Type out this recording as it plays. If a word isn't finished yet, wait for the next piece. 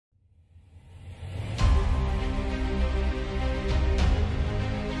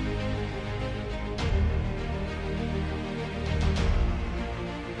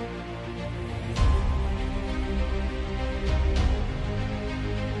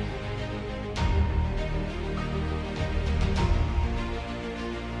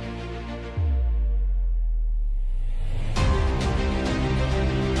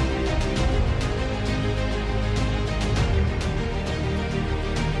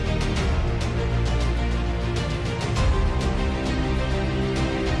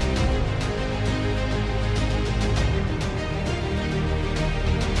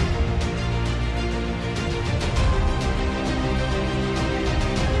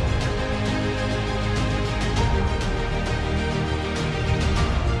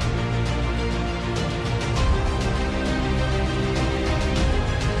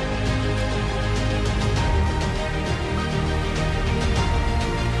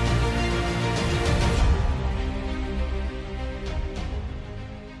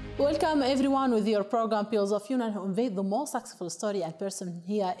Welcome everyone with your program Peels of Yunnan, who unveil the most successful story and person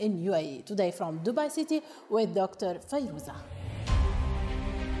here in UAE. Today from Dubai City with Dr. Feruza.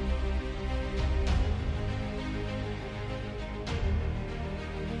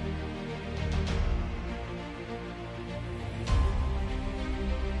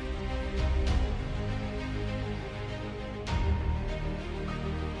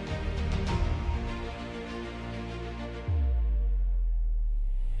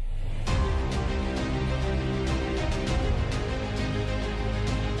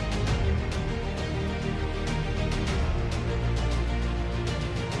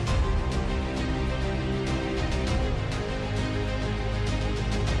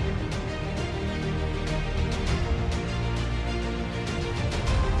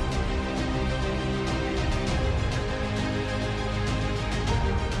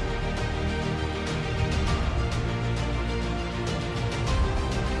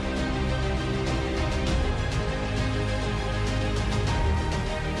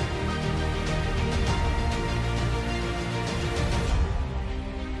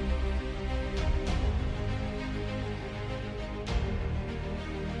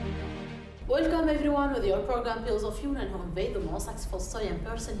 Welcome everyone with your program Peels of Yunnan, who unveil the most successful story and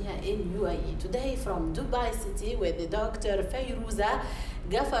person here in UAE. Today from Dubai City with the Dr. Feruza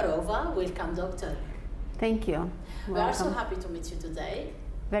Garafova. Welcome, doctor. Thank you. We are so happy to meet you today.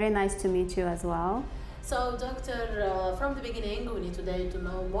 Very nice to meet you as well. So, doctor, from the beginning, we need today to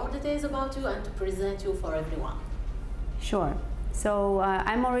know more details about you and to present you for everyone. Sure. So,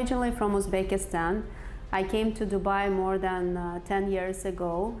 I'm originally from Uzbekistan. I came to Dubai more than 10 years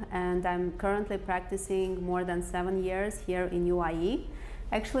ago, and I'm currently practicing more than 7 years here in UAE.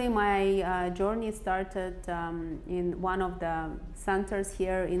 Actually, my journey started in one of the centers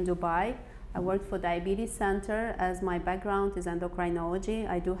here in Dubai. I worked for Diabetes Center, as my background is endocrinology.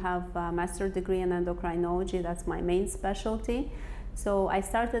 I do have a master's degree in endocrinology. That's my main specialty. So I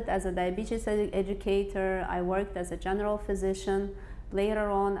started as a diabetes educator. I worked as a general physician. Later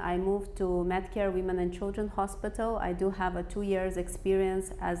on, I moved to Medcare Women and Children Hospital. I do have a 2 years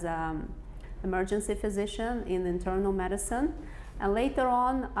experience as an emergency physician in internal medicine. And later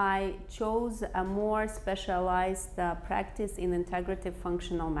on, I chose a more specialized practice in integrative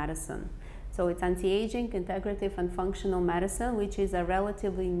functional medicine. So it's anti-aging, integrative and functional medicine, which is a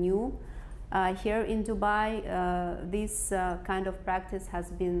relatively new here in Dubai. This kind of practice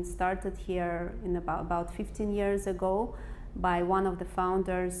has been started here in about 15 years ago by one of the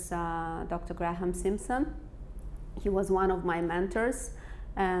founders, Dr. Graham Simpson. He was one of my mentors,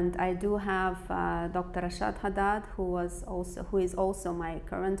 and I do have Dr. Rashad Haddad, who is also my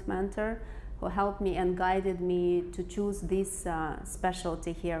current mentor, who helped me and guided me to choose this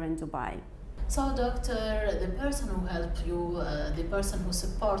specialty here in Dubai. So, doctor, the person who helped you, the person who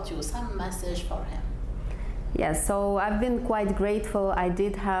supports you, some message for him? Yes, so I've been quite grateful. I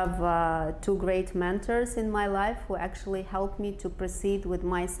did have 2 great mentors in my life who actually helped me to proceed with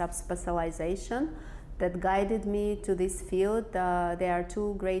my subspecialization, that guided me to this field. There are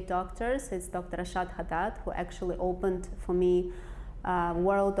 2 great doctors. It's Dr. Rashad Haddad, who actually opened for me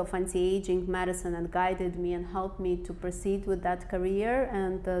world of anti-aging medicine and guided me and helped me to proceed with that career,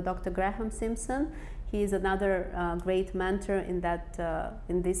 and Dr. Graham Simpson. He is another great mentor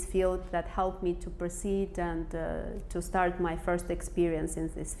in this field that helped me to proceed and to start my first experience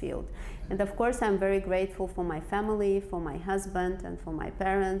in this field. And of course, I'm very grateful for my family, for my husband, and for my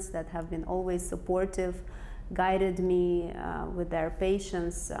parents that have been always supportive, guided me with their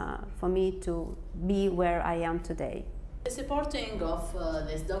patience for me to be where I am today. The supporting of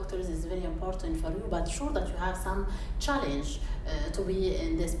these doctors is very important for you, but sure that you have some challenge to be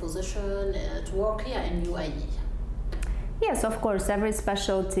in this position, to work here in UAE. Yes, of course, every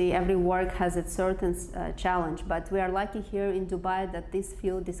specialty, every work has its certain challenge, but we are lucky here in Dubai that this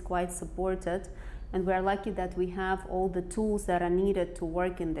field is quite supported, and we are lucky that we have all the tools that are needed to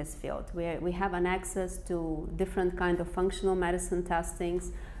work in this field. We have an access to different kind of functional medicine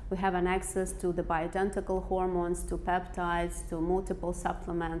testings. We have an access to the bioidentical hormones, to peptides, to multiple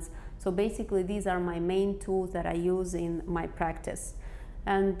supplements. So basically, these are my main tools that I use in my practice.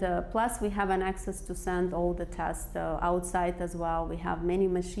 And plus, we have an access to send all the tests outside as well. We have many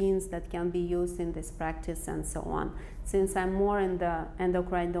machines that can be used in this practice and so on. Since I'm more in the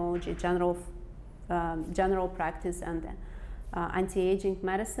endocrinology, general practice and anti-aging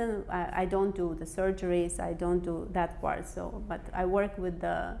medicine, I don't do the surgeries, I don't do that part. So, but I work with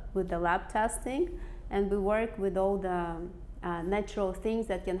the lab testing, and we work with all the natural things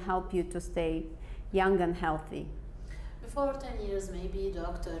that can help you to stay young and healthy. Before 10 years, maybe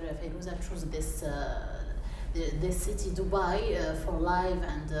Dr. Feruza chose this this city, Dubai, for life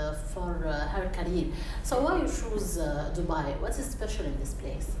and for her career. So why you choose Dubai? What is special in this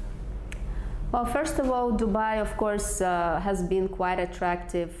place? Well, first of all, Dubai, of course, has been quite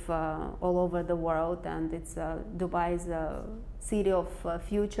attractive all over the world, and Dubai is a city of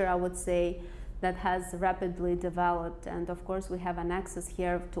future, I would say, that has rapidly developed. And of course, we have an access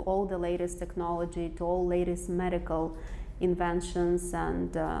here to all the latest technology, to all latest medical inventions,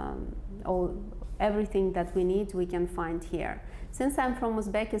 and everything that we need, we can find here. Since I'm from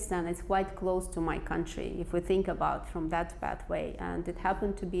Uzbekistan, it's quite close to my country, if we think about from that pathway. And it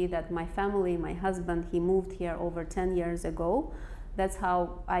happened to be that my family, my husband, he moved here over 10 years ago. That's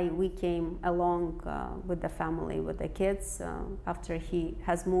how we came along with the family, with the kids, after he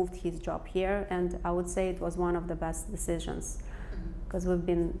has moved his job here. And I would say it was one of the best decisions, because we've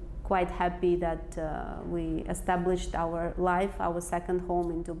been quite happy that we established our life, our second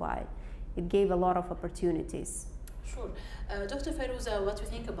home in Dubai. It gave a lot of opportunities. Sure. Dr. Feruza, what do you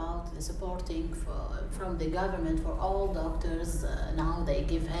think about the supporting from the government for all doctors? Now they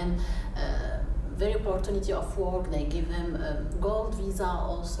give him very opportunity of work, they give him a gold visa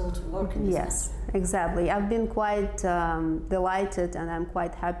also to work in this Yes, country. exactly. I've been quite delighted, and I'm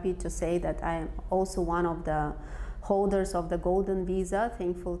quite happy to say that I am also one of the holders of the golden visa,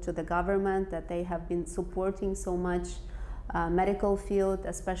 thankful to the government that they have been supporting so much medical field,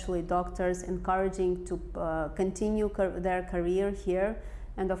 especially doctors, encouraging to continue their career here.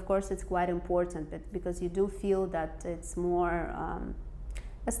 And of course, it's quite important because you do feel that it's more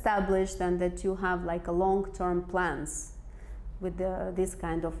established and that you have like a long-term plans with this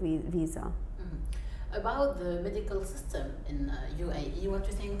kind of visa. About the medical system in UAE, what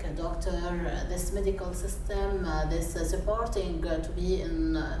do you think, doctor, this medical system, this supporting to be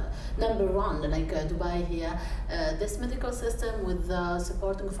in number one, like Dubai here, this medical system with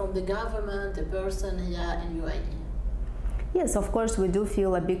supporting from the government, the person here in UAE? Yes, of course, we do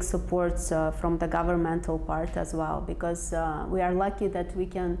feel a big support from the governmental part as well, because we are lucky that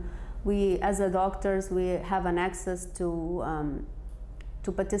we as a doctors, we have an access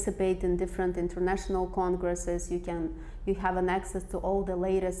to participate in different international congresses. You have an access to all the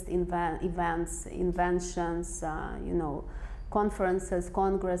latest events, inventions, conferences,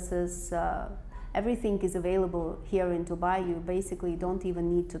 congresses. Everything is available here in Dubai. You basically don't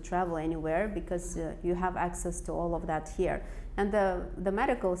even need to travel anywhere because you have access to all of that here. And the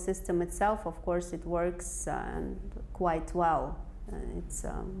medical system itself, of course, it works quite well. It's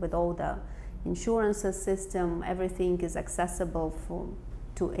with all the insurance system, everything is accessible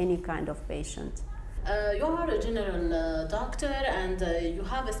to any kind of patient. You are a general doctor and you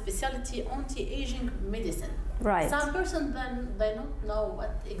have a specialty anti-aging medicine. Right. Some person then they don't know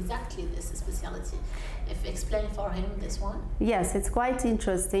what exactly this specialty. If explain for him this one. Yes, it's quite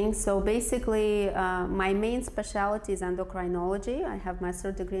interesting. So basically, my main specialty is endocrinology. I have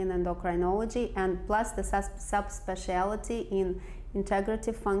master's degree in endocrinology, and plus the subspecialty in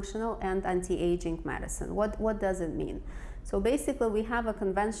integrative functional and anti-aging medicine. What does it mean? So basically, we have a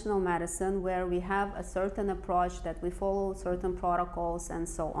conventional medicine where we have a certain approach that we follow certain protocols and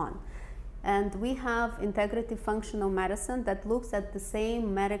so on. And we have integrative functional medicine that looks at the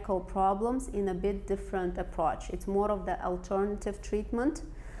same medical problems in a bit different approach. It's more of the alternative treatment.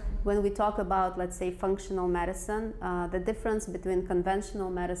 When we talk about, let's say, functional medicine, the difference between conventional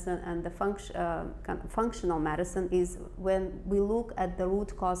medicine and the functional medicine is when we look at the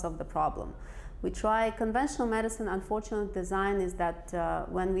root cause of the problem. We try conventional medicine. Unfortunate design is that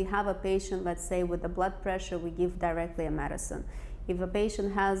when we have a patient, let's say, with the blood pressure, we give directly a medicine. If a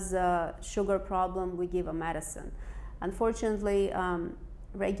patient has a sugar problem, we give a medicine. Unfortunately,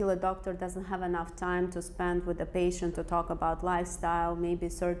 regular doctor doesn't have enough time to spend with the patient to talk about lifestyle, maybe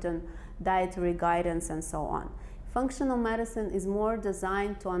certain dietary guidance and so on. Functional medicine is more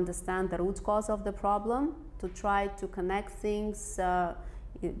designed to understand the root cause of the problem, to try to connect things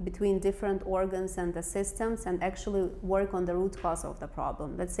between different organs and the systems and actually work on the root cause of the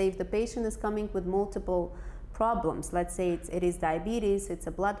problem. Let's say if the patient is coming with multiple problems, let's say it is diabetes, it's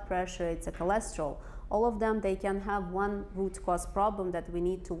a blood pressure, it's a cholesterol, all of them, they can have one root cause problem that we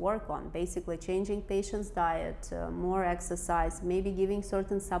need to work on, basically changing patient's diet, more exercise, maybe giving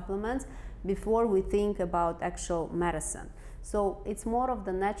certain supplements before we think about actual medicine. So it's more of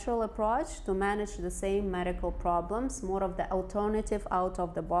the natural approach to manage the same medical problems, more of the alternative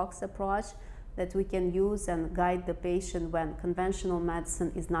out-of-the-box approach that we can use and guide the patient when conventional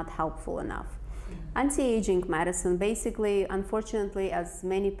medicine is not helpful enough. Anti-aging medicine, basically, unfortunately, as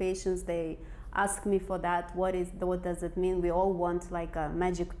many patients, they ask me for that, what does it mean? We all want like a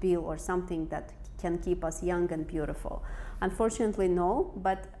magic pill or something that can keep us young and beautiful. Unfortunately, no,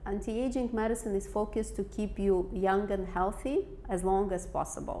 but anti-aging medicine is focused to keep you young and healthy as long as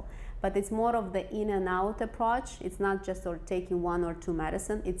possible. But it's more of the in and out approach. It's not just taking one or two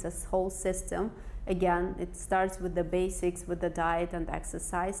medicine, it's a whole system. Again, it starts with the basics, with the diet and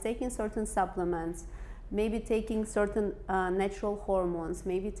exercise, taking certain supplements, maybe taking certain natural hormones,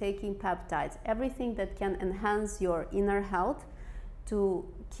 maybe taking peptides, everything that can enhance your inner health to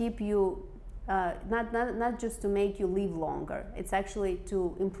keep you, not just to make you live longer, it's actually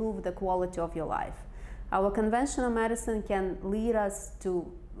to improve the quality of your life. Our conventional medicine can lead us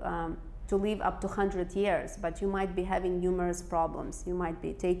to live up to 100 years, but you might be having numerous problems. You might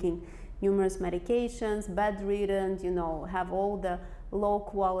be taking numerous medications, bedridden, you know, have all the low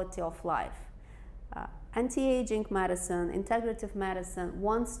quality of life. Anti-aging medicine, integrative medicine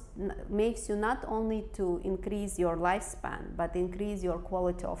makes you not only to increase your lifespan, but increase your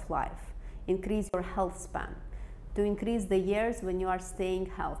quality of life, increase your health span, to increase the years when you are staying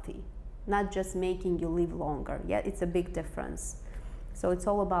healthy, not just making you live longer. Yeah, it's a big difference. So it's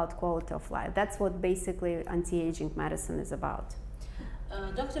all about quality of life. That's what basically anti-aging medicine is about.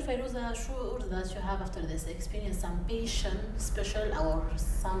 Dr. Feruza, sure that you have after this experience some patient special or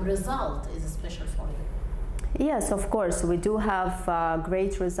some result is special for you. Yes, of course. We do have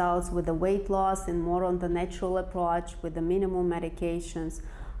great results with the weight loss and more on the natural approach with the minimum medications.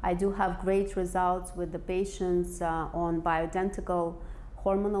 I do have great results with the patients on bioidentical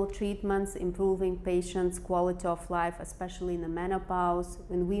hormonal treatments, improving patients' quality of life, especially in the menopause,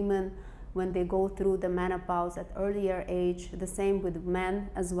 in women when they go through the menopause at earlier age. The same with men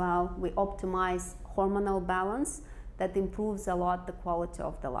as well. We optimize hormonal balance that improves a lot the quality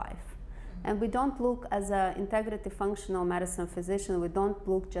of the life. And we don't look, as an integrative functional medicine physician, we don't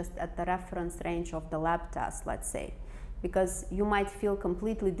look just at the reference range of the lab test, let's say, because you might feel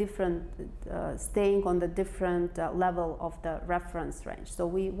completely different staying on the different level of the reference range. So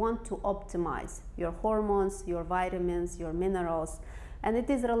we want to optimize your hormones, your vitamins, your minerals, and it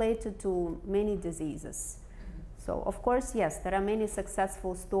is related to many diseases. So of course, yes, there are many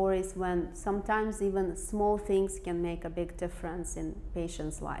successful stories when sometimes even small things can make a big difference in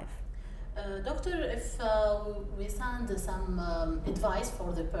patient's life. Doctor, if we send some advice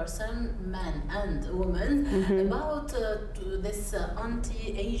for the person, man and woman, about this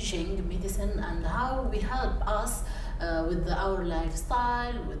anti-aging medicine and how we help us with our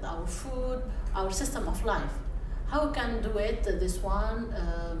lifestyle, with our food, our system of life. How can do it, this one,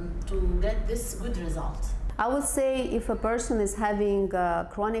 to get this good result? I would say if a person is having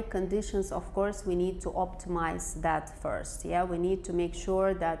chronic conditions, of course, we need to optimize that first. Yeah, we need to make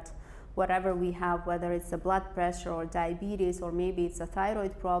sure that whatever we have, whether it's a blood pressure or diabetes, or maybe it's a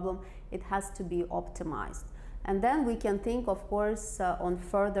thyroid problem, it has to be optimized. And then we can think, of course, on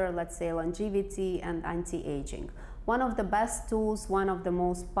further, let's say, longevity and anti-aging. One of the best tools, one of the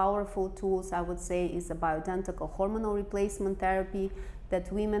most powerful tools, I would say, is a bioidentical hormonal replacement therapy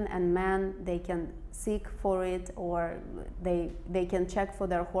that women and men, they can seek for it, or they can check for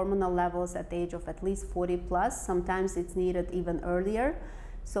their hormonal levels at the age of at least 40 plus. Sometimes it's needed even earlier.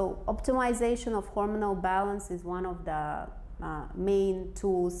 So optimization of hormonal balance is one of the main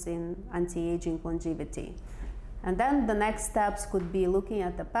tools in anti-aging longevity. And then the next steps could be looking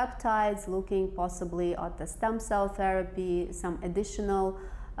at the peptides, looking possibly at the stem cell therapy, some additional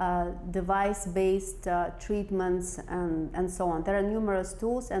device-based treatments, and so on. There are numerous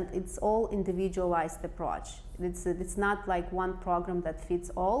tools, and it's all individualized approach. It's not like one program that fits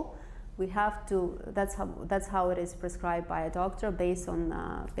all. We have to, that's how it is prescribed by a doctor based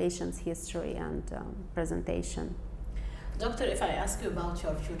on patient's history and presentation. Doctor, if I ask you about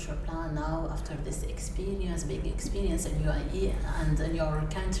your future plan now after this experience, big experience in UAE and in your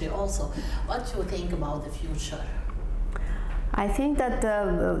country also, what do you think about the future? I think that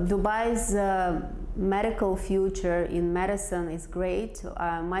Dubai's medical future in medicine is great.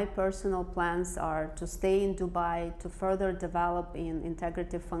 My personal plans are to stay in Dubai, to further develop in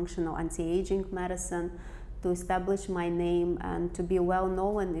integrative functional anti-aging medicine, to establish my name and to be well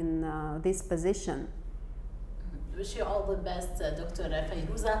known in this position. Wish you all the best, Dr.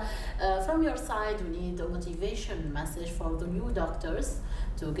 Feruza. From your side, we need a motivation message for the new doctors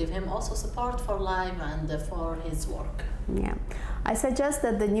to give him also support for life and for his work. Yeah, I suggest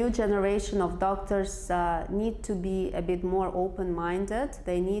that the new generation of doctors need to be a bit more open-minded.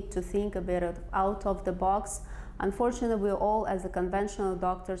 They need to think a bit out of the box. Unfortunately, we all, as the conventional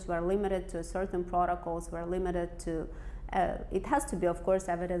doctors, were limited to certain protocols, we're limited to it has to be, of course,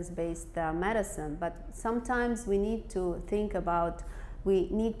 evidence-based medicine, but sometimes we need to think about, we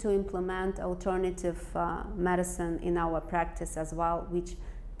need to implement alternative medicine in our practice as well, which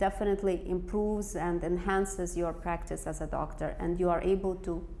definitely improves and enhances your practice as a doctor, and you are able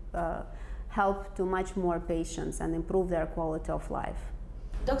to help to much more patients and improve their quality of life.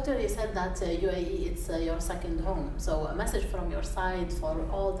 Doctor, you said that UAE it's your second home. So a message from your side for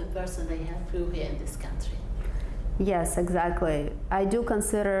all the persons they help you here in this country. Yes, exactly. I do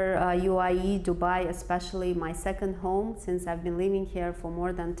consider UAE, Dubai especially, my second home since I've been living here for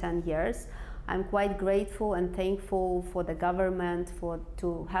more than 10 years. I'm quite grateful and thankful for the government to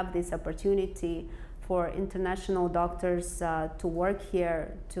have this opportunity for international doctors to work here,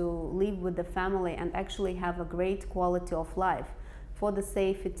 to live with the family and actually have a great quality of life, for the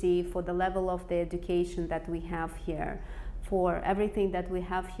safety, for the level of the education that we have here. For everything that we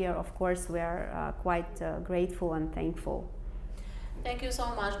have here, of course, we are quite grateful and thankful. Thank you so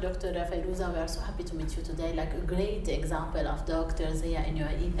much, Dr. Feruza. We are so happy to meet you today, like a great example of doctors here in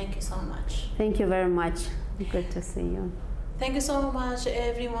UAE. Thank you so much. Thank you very much. Good to see you. Thank you so much,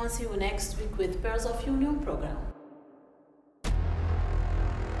 everyone. See you next week with Pearls of Union program.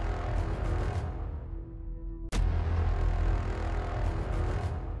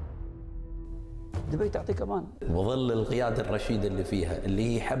 دبي تعطيك امان وظل القياده الرشيده اللي فيها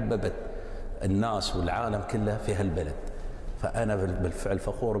اللي هي حببت الناس والعالم كله في هالبلد، فانا بالفعل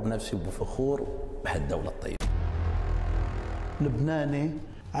فخور بنفسي وفخور بهالدوله الطيبه. لبناني،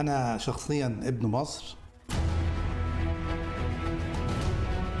 انا شخصيا ابن مصر.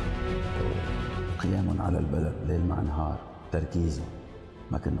 قيام على البلد ليل مع نهار، تركيزه،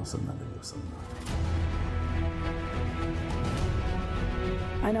 ما كنا وصلنا للي وصلنا.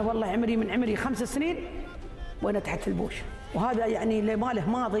 أنا والله عمري 5 سنين وأنا تحت البوش، وهذا يعني اللي ما له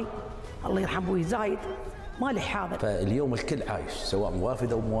ماضي الله يرحم أبوي زايد ما له حاضر. فاليوم الكل عايش سواء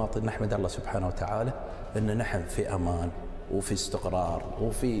موافد أو مواطن، نحمد الله سبحانه وتعالى أن نحن في أمان وفي استقرار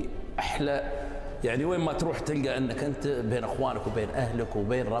وفي أحلى، يعني وين ما تروح تلقى أنك أنت بين أخوانك وبين أهلك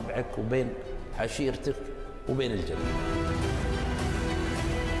وبين ربعك وبين عشيرتك وبين الجنة.